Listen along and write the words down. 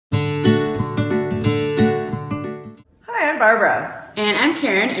Barbara. And I'm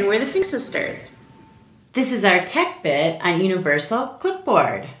Karen, and we're the Sync Sisters. This is our tech bit on Universal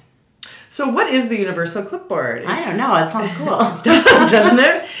Clipboard. So what is the Universal Clipboard? I don't know. It sounds cool. It does, doesn't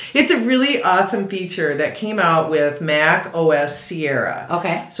it? It's a really awesome feature that came out with Mac OS Sierra.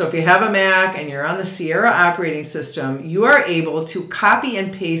 Okay. So if you have a Mac and you're on the Sierra operating system, you are able to copy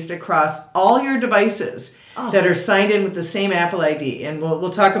and paste across all your devices that are signed in with the same Apple ID. And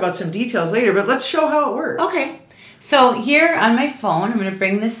we'll talk about some details later, but let's show how it works. Okay. So here on my phone, I'm going to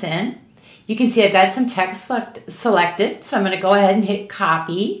bring this in. You can see I've got some text selected, so I'm going to go ahead and hit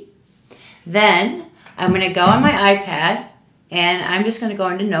copy. Then I'm going to go on my iPad, and I'm just going to go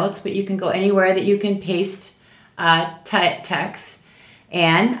into notes, but you can go anywhere that you can paste text.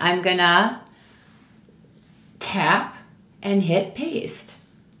 And I'm going to tap and hit paste.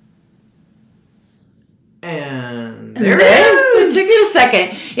 And there it is. It took it a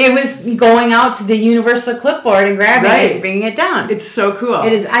second. It was going out to the Universal Clipboard and grabbing it and bringing it down. It's so cool.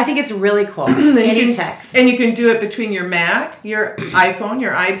 It is. I think it's really cool. Any text. And you can do it between your Mac, your iPhone,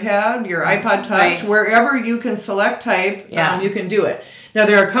 your iPad, your iPod Touch, wherever you can select type, you can do it. Now,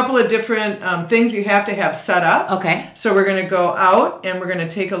 there are a couple of different things you have to have set up. Okay. So we're going to go out and we're going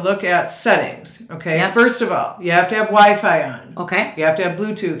to take a look at settings. Okay. Yep. First of all, you have to have Wi-Fi on. Okay. You have to have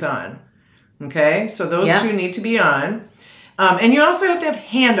Bluetooth on. Okay. So those two need to be on. And you also have to have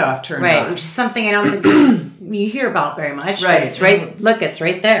handoff turned on. Right, which is something I don't think you hear about very much. Right. It's right. Look, it's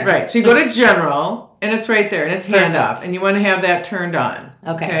right there. Right. So you go to General, and it's right there, and it's handoff, and you want to have that turned on.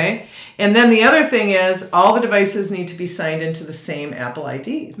 Okay. And then the other thing is all the devices need to be signed into the same Apple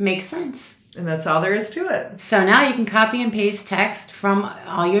ID. Makes sense. And that's all there is to it. So now you can copy and paste text from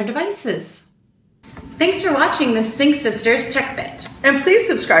all your devices. Thanks for watching the Sync Sisters Tech Bit. And please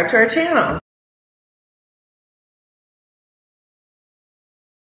subscribe to our channel.